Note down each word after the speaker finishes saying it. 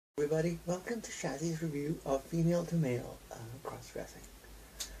Everybody, welcome to Shazzy's review of female to male cross-dressing.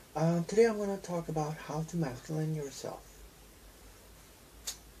 Today I'm going to talk about how to masculine yourself.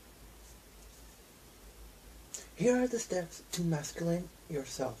 Here are the steps to masculine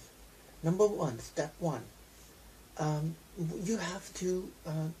yourself. Number one, step one. You have to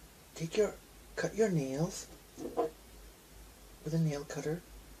cut your nails with a nail cutter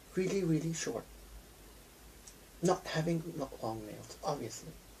really short. Not having long nails,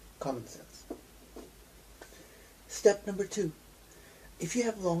 obviously. Common sense. Step number two. If you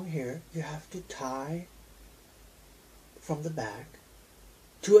have long hair, you have to tie from the back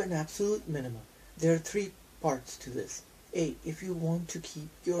to an absolute minimum. There are three parts to this. A, if you want to keep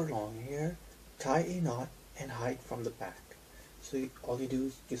your long hair, tie a knot and hide from the back. So all you do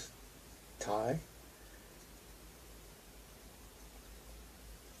is just tie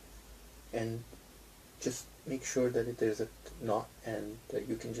and just make sure that there's a knot, and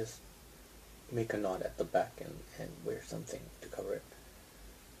you can just make a knot at the back and wear something to cover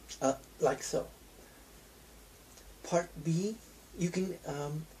it. Like so. Part B, you can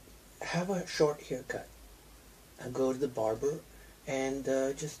have a short haircut. Go to the barber and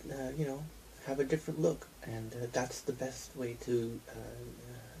just have a different look, and that's the best way to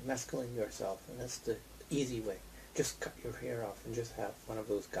masculine yourself, and that's the easy way. Just cut your hair off and just have one of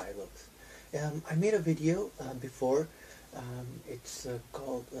those guy looks. I made a video before. It's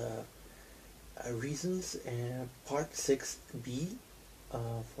called Reasons, Part 6B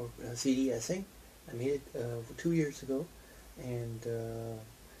for CDSing. I made it 2 years ago, and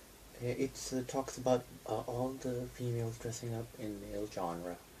it talks about all the females dressing up in male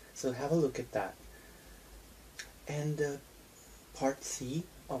genre. So have a look at that. And Part C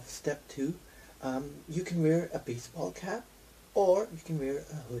of Step 2, you can wear a baseball cap or you can wear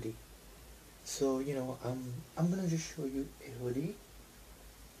a hoodie. So, I'm going to just show you a hoodie.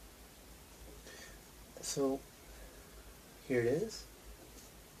 So, here it is.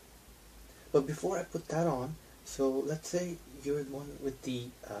 But before I put that on, so let's say you're the one with the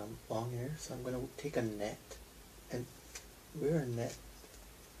long hair, so I'm going to take a net and wear a net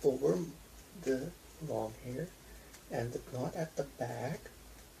over the long hair and the knot at the back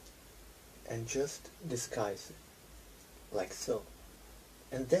and just disguise it, like so.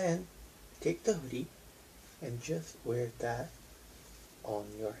 And then take the hoodie and just wear that on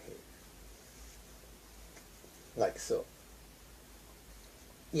your hair, like so.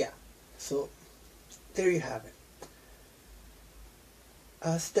 Yeah, so there you have it.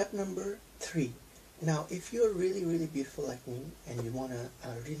 Step number 3. Now, if you're really beautiful like me and you want to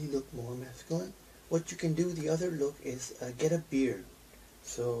really look more masculine, what you can do, the other look, is get a beard.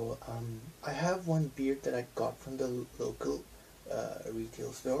 So I have one beard that I got from the local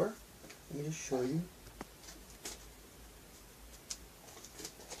retail store. Let me just show you.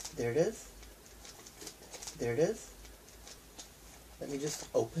 There it is. There it is. Let me just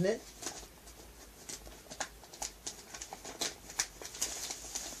open it.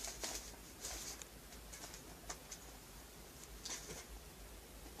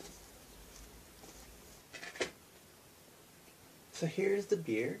 So here's the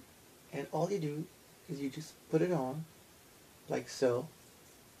beard, and all you do is you just put it on, like so,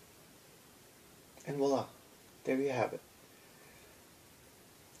 and voila, there you have it.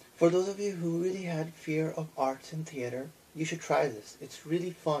 For those of you who really had fear of arts and theater, you should try this. It's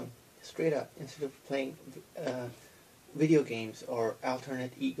really fun, straight up, instead of playing video games or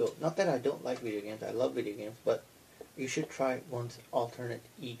alternate ego. Not that I don't like video games, I love video games, but you should try one's alternate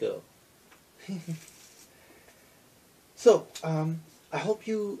ego. So, I hope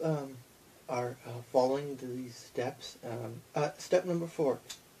you are following these steps. Step number 4.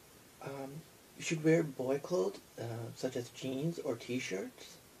 You should wear boy clothes, such as jeans or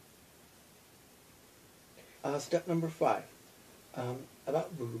t-shirts. Step number 5.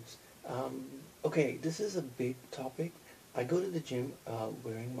 About boobs. Okay, this is a big topic. I go to the gym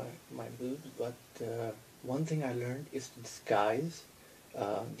wearing my boobs, but one thing I learned is to disguise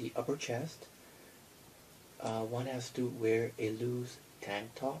the upper chest. One has to wear a loose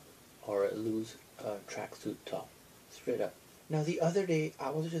tank top or a loose tracksuit top, straight up. Now the other day I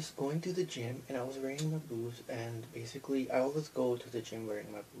was just going to the gym and I was wearing my boobs, and basically I always go to the gym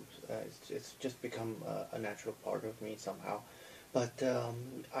wearing my boobs. It's just become a natural part of me somehow. But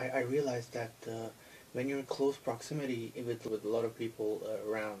I realized that when you're in close proximity with a lot of people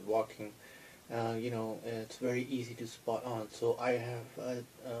around walking, it's very easy to spot on. So I have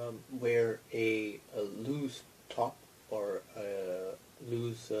wear a loose top or a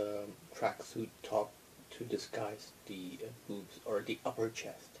loose tracksuit top to disguise the boobs or the upper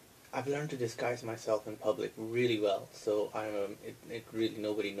chest. I've learned to disguise myself in public really well, so it really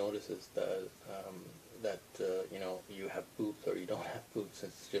nobody notices that you know, you have boobs or you don't have boobs.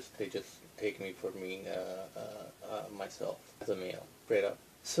 It's just they just take me for being myself as a male, straight up.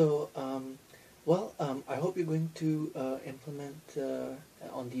 So I hope you're going to implement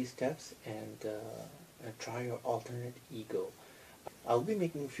on these steps and try your alternate ego. I'll be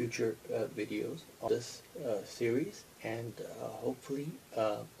making future videos on this series, and hopefully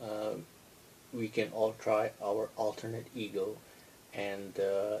we can all try our alternate ego and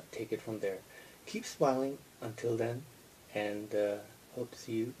take it from there. Keep smiling until then, and hope to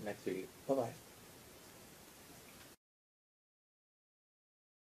see you next video. Bye bye.